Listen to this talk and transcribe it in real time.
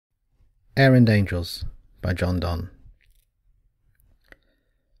Air and Angels by Donne.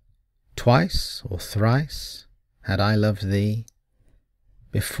 Twice or thrice had I loved thee,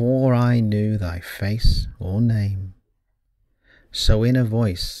 before I knew thy face or name. So in a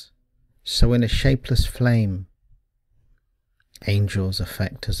voice, so in a shapeless flame, angels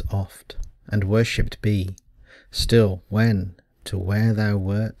affect us oft, and worshipped be, still when to where thou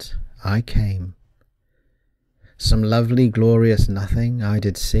wert I came. Some lovely glorious nothing I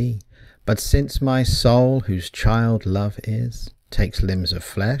did see, but since my soul, whose child love is, takes limbs of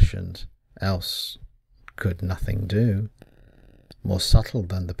flesh, and else could nothing do, more subtle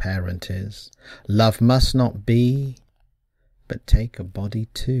than the parent is, love must not be, but take a body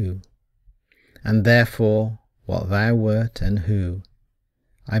too. And therefore what thou wert and who,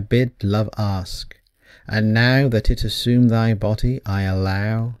 I bid love ask, and now that it assume thy body, I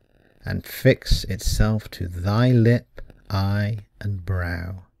allow, and fix itself to thy lip, eye, and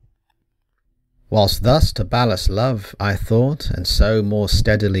brow. Whilst thus to ballast love I thought, and so more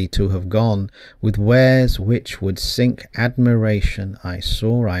steadily to have gone, with wares which would sink admiration, I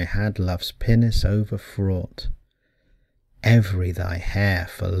saw I had love's pinnace overfraught. Every thy hair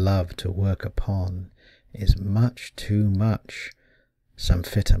for love to work upon is much too much, some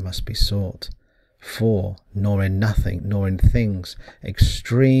fitter must be sought. For nor in nothing, nor in things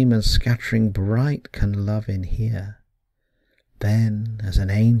extreme and scatt'ring bright can love inhere. Then as an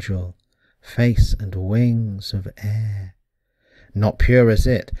angel, face and wings of air, not pure as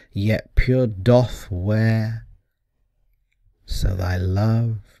it, yet pure doth wear, so thy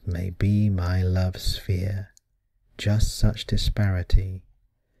love may be my love's sphere, just such disparity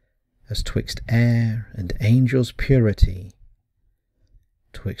as twixt air and angel's purity,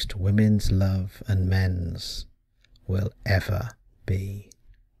 twixt women's love and men's will ever be.